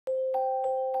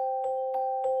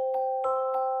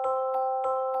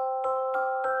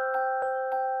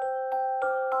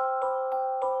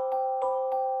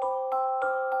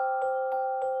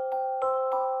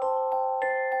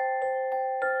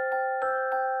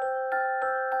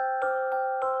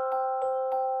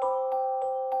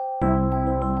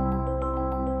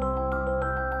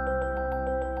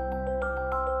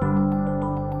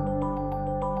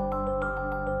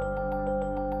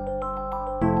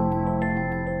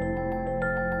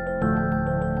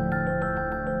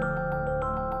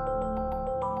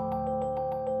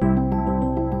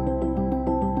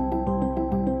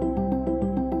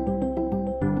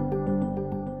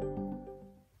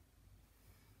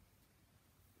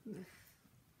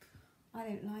I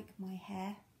don't like my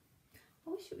hair. I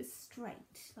wish it was straight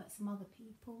like some other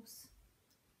people's.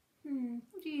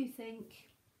 What do you think?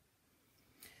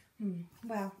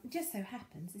 Well, it just so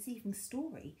happens this evening's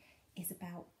story is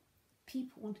about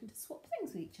people wanting to swap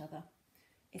things with each other.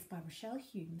 It's by Rochelle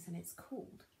Humes and it's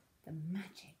called The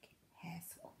Magic Hair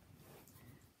Swap.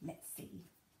 Let's see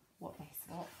what they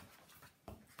swap.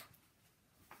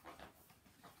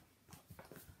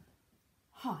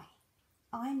 Hi,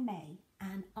 I'm May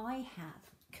and I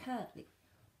have curly,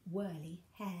 whirly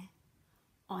hair.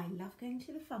 I love going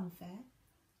to the fun fair,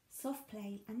 soft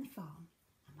play and the farm,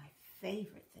 and my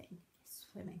favourite thing is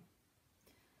swimming.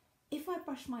 If I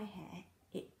brush my hair,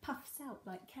 it puffs out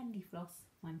like candy floss.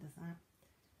 Mine does that.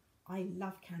 I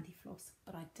love candy floss,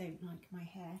 but I don't like my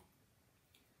hair.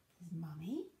 There's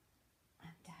Mummy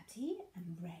and Daddy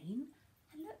and Rain,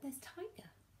 and look, there's Tiger.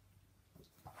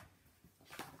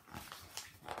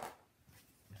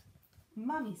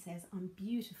 Mummy says I'm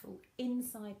beautiful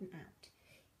inside and out,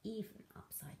 even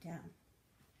upside down.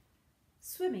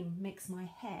 Swimming makes my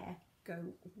hair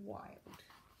go wild.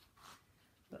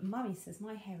 But Mummy says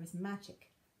my hair is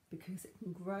magic because it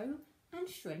can grow and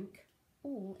shrink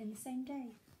all in the same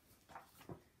day.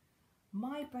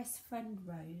 My best friend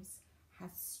Rose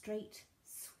has straight,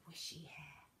 swishy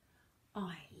hair.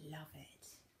 I love it.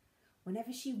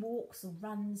 Whenever she walks or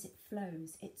runs, it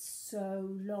flows. It's so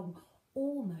long,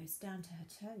 almost down to her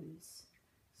toes.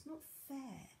 It's not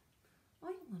fair.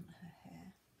 I want her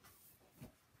hair.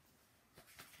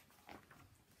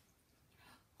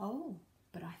 Oh,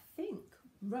 but I think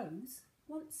Rose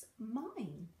wants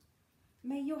mine.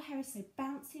 May, your hair is so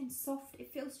bouncy and soft,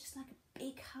 it feels just like a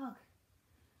big hug.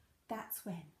 That's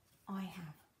when I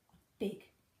have a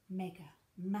big, mega,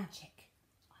 magic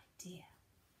idea.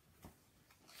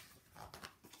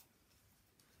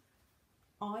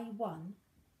 I won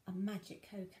a magic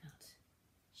coconut.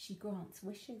 She grants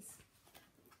wishes.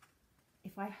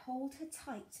 If I hold her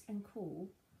tight and call,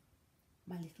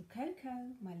 my little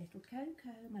Coco, my little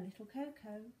Coco, my little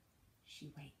Coco,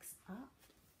 she wakes up.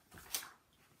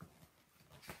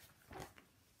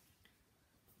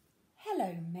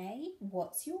 Hello, May.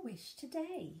 What's your wish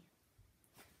today?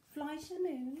 Fly to the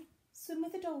moon, swim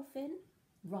with a dolphin,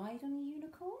 ride on a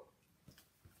unicorn?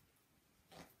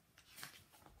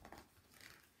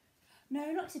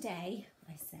 No, not today,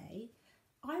 I say.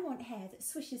 I want hair that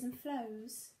swishes and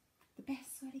flows. The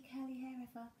best swirly curly hair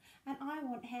ever. And I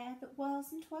want hair that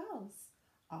whirls and twirls.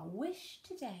 Our wish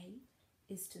today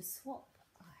is to swap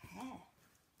our hair.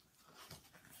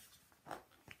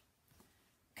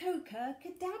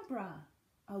 Coca-cadabra.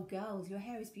 Oh, girls, your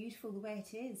hair is beautiful the way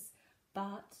it is.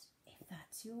 But if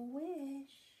that's your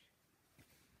wish.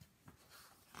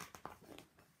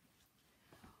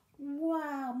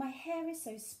 Wow, my hair is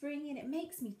so springy and it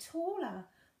makes me taller.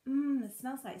 It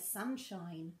smells like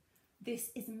sunshine.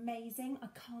 This is amazing. I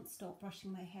can't stop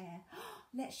brushing my hair.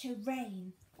 Let's show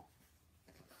Rain.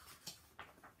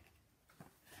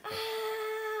 Ah!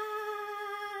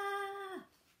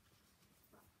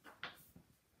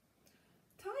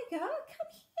 Tiger,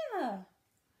 come here.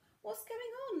 What's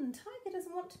going on? Tiger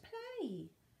doesn't want to play.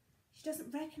 She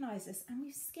doesn't recognise us and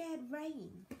we've scared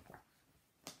Rain.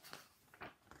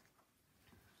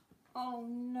 Oh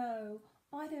no,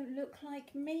 I don't look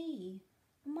like me.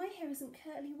 My hair isn't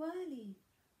curly whirly.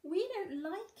 We don't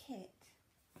like it.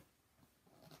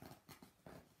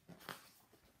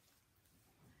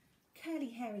 Curly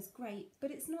hair is great,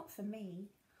 but it's not for me.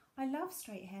 I love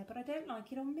straight hair, but I don't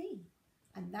like it on me.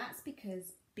 And that's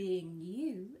because being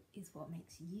you is what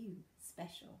makes you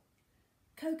special.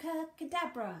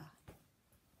 Coca-cadabra.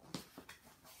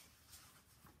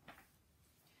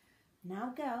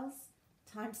 Now, girls,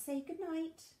 time to say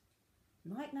goodnight.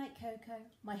 Night, night, Coco.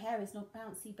 My hair is not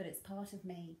bouncy, but it's part of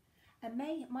me. And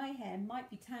my hair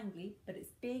might be tangly, but it's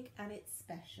big and it's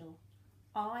special.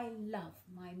 I love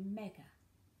my mega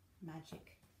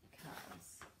magic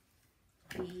curls.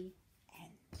 The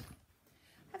end.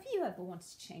 Have you ever wanted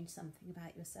to change something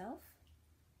about yourself?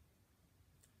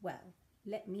 Well,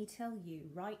 let me tell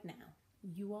you right now,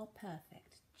 you are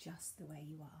perfect just the way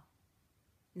you are.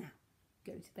 Now,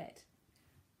 go to bed.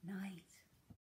 Night.